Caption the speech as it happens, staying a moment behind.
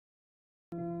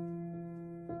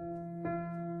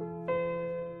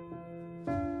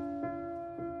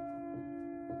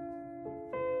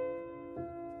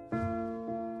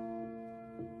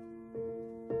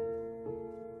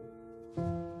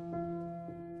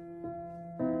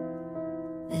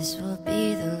This will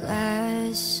be the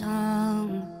last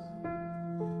song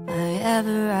I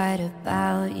ever write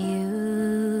about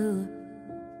you,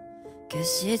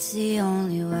 'cause it's the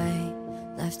only way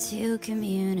left to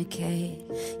communicate.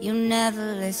 You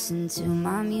never listen to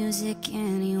my music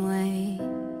anyway.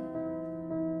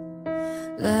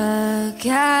 Look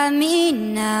at me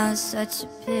now, such a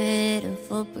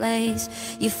pitiful place.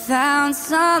 You found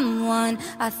someone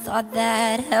I thought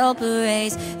that'd help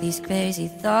erase these crazy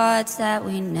thoughts that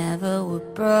we never were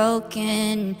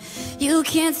broken. You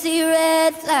can't see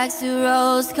red flags through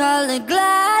rose-colored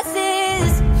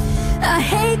glasses. I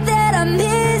hate that I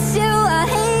miss you, I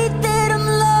hate that I'm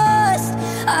lost.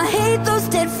 I hate those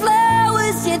dead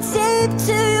flowers you taped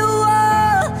to your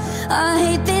wall. I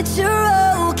hate that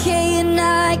you're okay and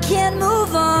I can't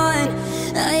move on.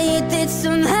 I hate that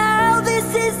somehow this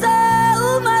is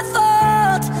all my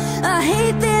fault. I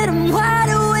hate that I'm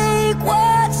wide awake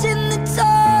watching the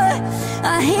door.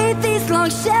 I hate these long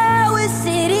showers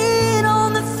sitting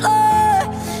on the floor.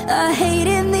 I hate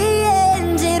in the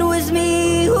end it was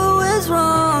me who was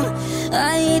wrong.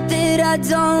 I hate that I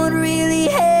don't really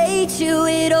hate you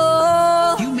at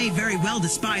all. You may very well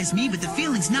despise me, but the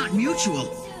feeling's not mutual.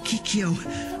 Kikyo,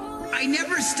 I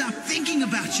never stopped thinking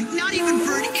about you, not even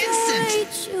for an instant. I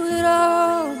hate you at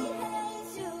all.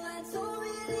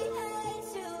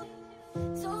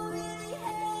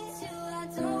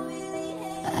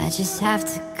 I just have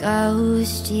to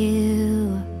ghost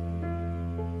you,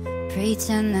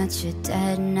 pretend that you're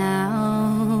dead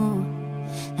now.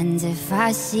 And if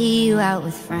I see you out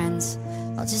with friends,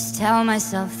 I'll just tell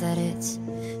myself that it's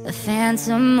a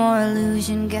phantom or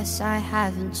illusion. Guess I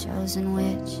haven't chosen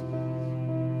which.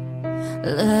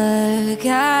 Look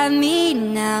at me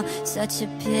now, such a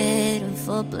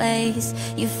pitiful place.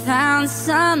 You found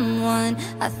someone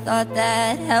I thought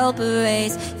that'd help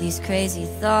erase these crazy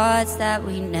thoughts that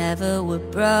we never were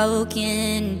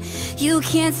broken. You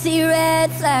can't see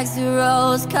red flags through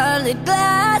rose-colored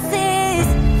glasses.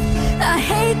 I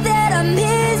hate that I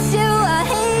miss you, I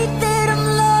hate that I'm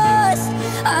lost.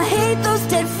 I hate those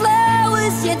dead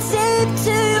flowers you taped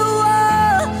to your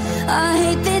wall. I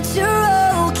hate that you're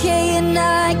okay and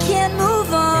I can't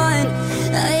move on.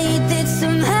 I hate that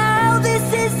somehow this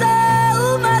is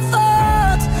all my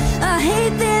fault. I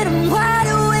hate that I'm wide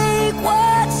awake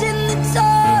watching the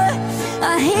door.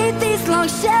 I hate these long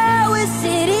showers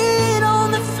sitting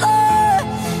on the floor.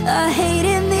 I hate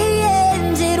in the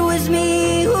end it was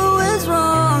me who was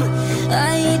wrong.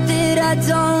 I hate that I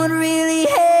don't really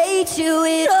hate you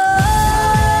at all.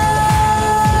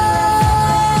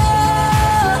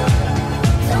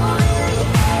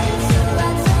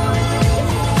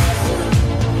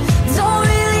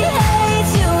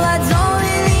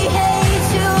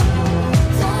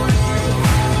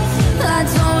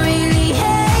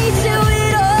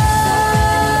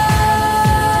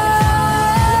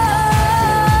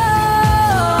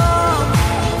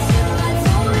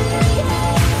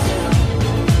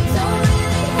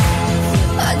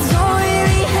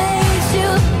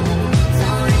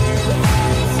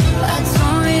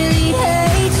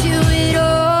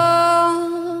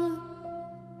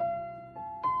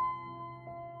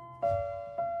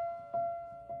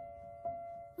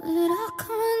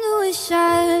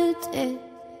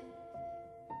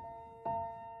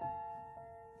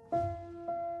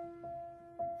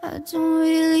 I don't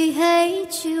really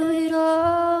hate you at